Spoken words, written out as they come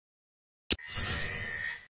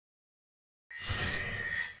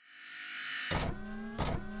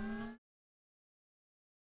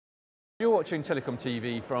You're watching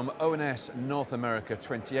TelecomTV from ONS North America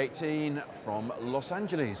 2018 from Los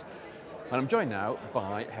Angeles. And I'm joined now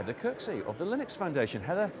by Heather Kirksey of the Linux Foundation.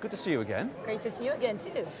 Heather, good to see you again. Great to see you again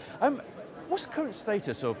too. What's the current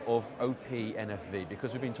status of OPNFV?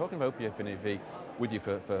 Because we've been talking about OPNFV with you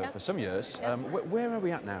for some years. Where are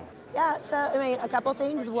we at now? Yeah, so I mean, a couple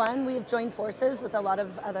things. One, we've joined forces with a lot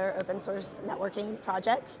of other open source networking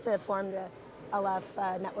projects to form the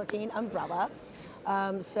LF networking umbrella.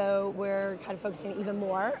 So we're kind of focusing even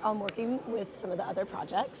more on working with some of the other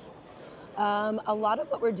projects. A lot of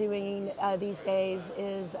what we're doing these days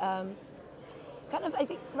is kind of, I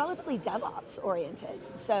think, relatively DevOps oriented.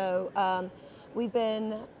 So we've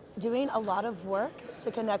been doing a lot of work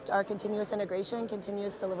to connect our continuous integration,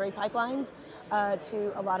 continuous delivery pipelines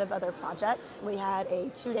to a lot of other projects. We had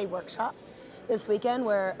a 2-day workshop this weekend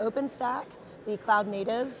where OpenStack, the Cloud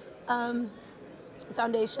Native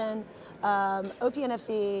Foundation,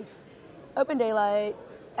 OPNFV, Open Daylight,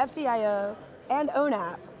 FDIO, and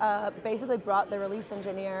ONAP basically brought the release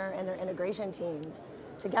engineer and their integration teams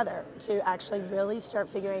together to actually really start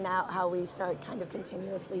figuring out how we start kind of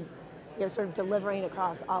continuously, sort of delivering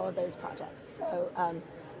across all of those projects. So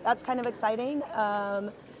that's kind of exciting.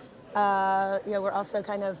 We're also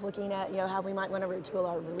kind of looking at how we might want to retool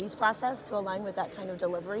our release process to align with that kind of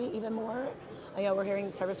delivery even more. We're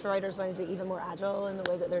hearing service providers want to be even more agile in the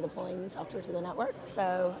way that they're deploying software to the network.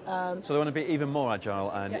 So so they want to be even more agile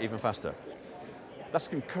and even faster. Yes. That's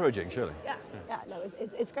encouraging, surely. No,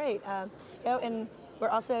 it's great. And we're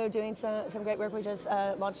also doing some great work. We just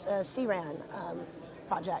launched a CRAN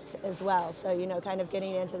project as well. So kind of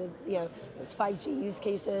getting into the those 5G use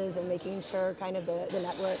cases and making sure kind of the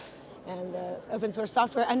network and the open source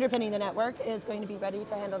software underpinning the network is going to be ready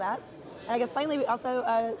to handle that. And I guess finally, we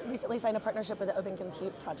also recently signed a partnership with the Open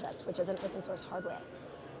Compute Project, which is an open source hardware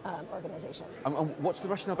organization. And what's the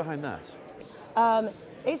rationale behind that?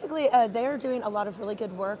 Basically, they're doing a lot of really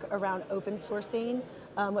good work around open sourcing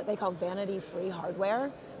what they call vanity-free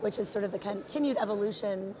hardware, which is sort of the continued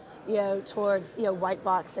evolution, towards white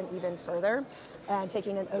box and even further, and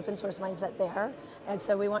taking an open source mindset there. And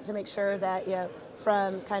so we want to make sure that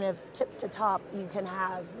from kind of tip to top, you can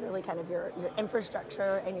have really kind of your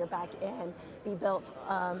infrastructure and your back end be built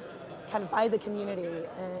kind of by the community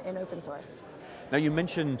in open source. Now you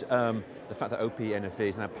mentioned the fact that OPNFV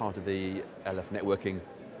is now part of the LF networking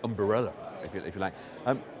umbrella, if you like.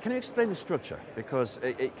 Can you explain the structure? Because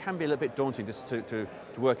it can be a little bit daunting just to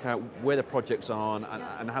work out where the projects are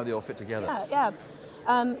and how they all fit together.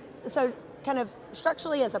 So kind of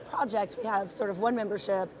structurally as a project, we have sort of one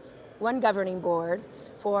membership, one governing board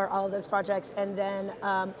for all of those projects, and then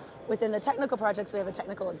within the technical projects, we have a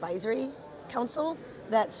technical advisory council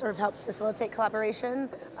that sort of helps facilitate collaboration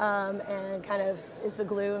and kind of is the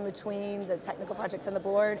glue in between the technical projects and the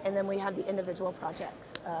board, and then we have the individual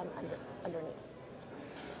projects underneath.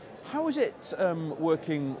 How is it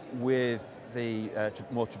working with the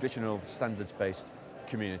more traditional standards-based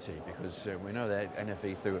community? Because we know that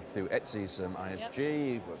NFV through ETSI's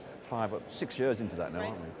ISG, 6 years into that now,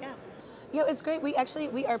 aren't we? Yeah. It's great. We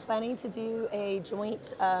are planning to do a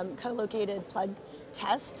joint co-located plug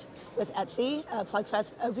test with ETSI,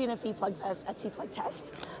 PlugFest, OPNFV PlugFest, ETSI Plug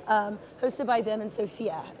Test, hosted by them in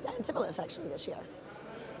Sofia, Antipolis actually this year,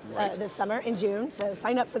 this summer in June. So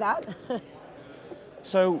sign up for that.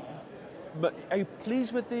 So, but are you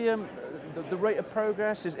pleased with the rate of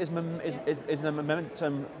progress? Is the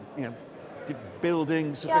momentum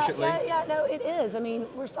building sufficiently? No, it is. I mean,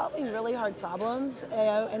 we're solving really hard problems,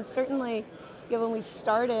 and certainly, when we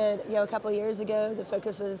started, a couple of years ago, the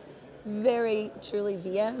focus was very truly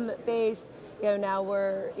VM based. Now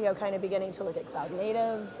we're kind of beginning to look at cloud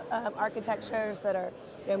native architectures that are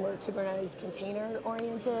more Kubernetes container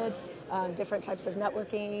oriented, different types of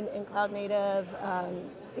networking in cloud native,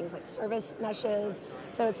 things like service meshes.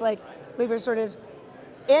 So it's like we were sort of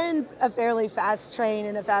in a fairly fast train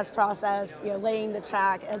and a fast process, laying the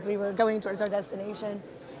track as we were going towards our destination,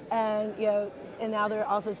 and and now there are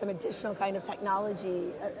also some additional kind of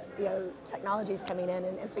technologies coming in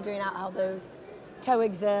and figuring out how those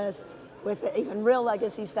coexist with even real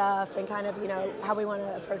legacy stuff, and kind of how we want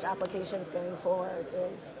to approach applications going forward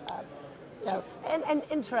is an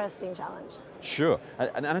interesting challenge. Sure,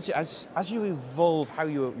 and as you evolve how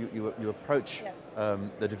you approach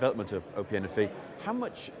the development of OPNFV, how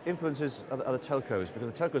much influences are the telcos? Because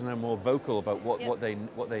the telcos are now more vocal about what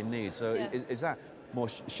they need. So is that more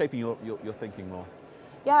shaping your thinking more?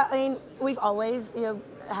 Yeah, I mean, we've always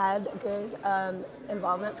had good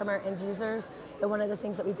involvement from our end users. One of the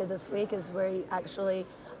things that we did this week is we actually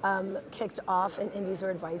kicked off an end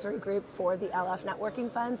user advisory group for the LF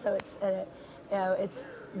Networking Fund. So it's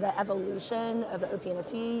the evolution of the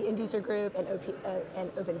OPNFV end user group and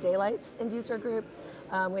Open Daylight's end user group.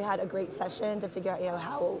 We had a great session to figure out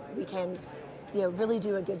how we can really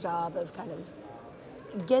do a good job of kind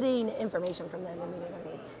of getting information from them and meeting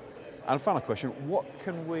their needs. And final question, what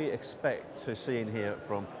can we expect to see in here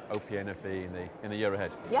from OPNFV in the year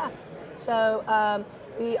ahead? Yeah, so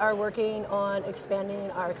we are working on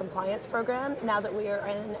expanding our compliance program now that we are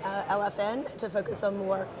in LFN to focus on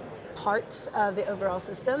more parts of the overall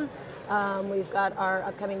system. We've got our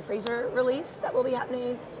upcoming freezer release that will be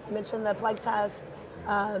happening. I mentioned the plug test,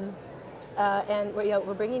 and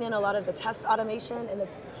we're bringing in a lot of the test automation and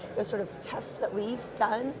the sort of tests that we've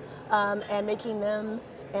done, and making them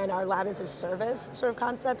and our lab as a service sort of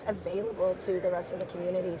concept available to the rest of the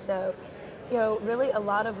community. So, really a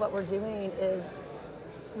lot of what we're doing is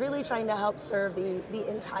really trying to help serve the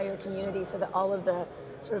entire community so that all of the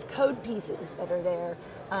sort of code pieces that are there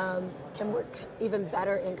can work even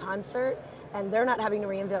better in concert, and they're not having to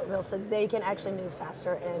reinvent wheels, so they can actually move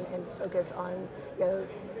faster and focus on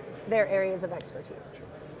their areas of expertise.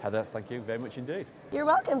 Heather, thank you very much indeed. You're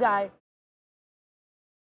welcome, Guy.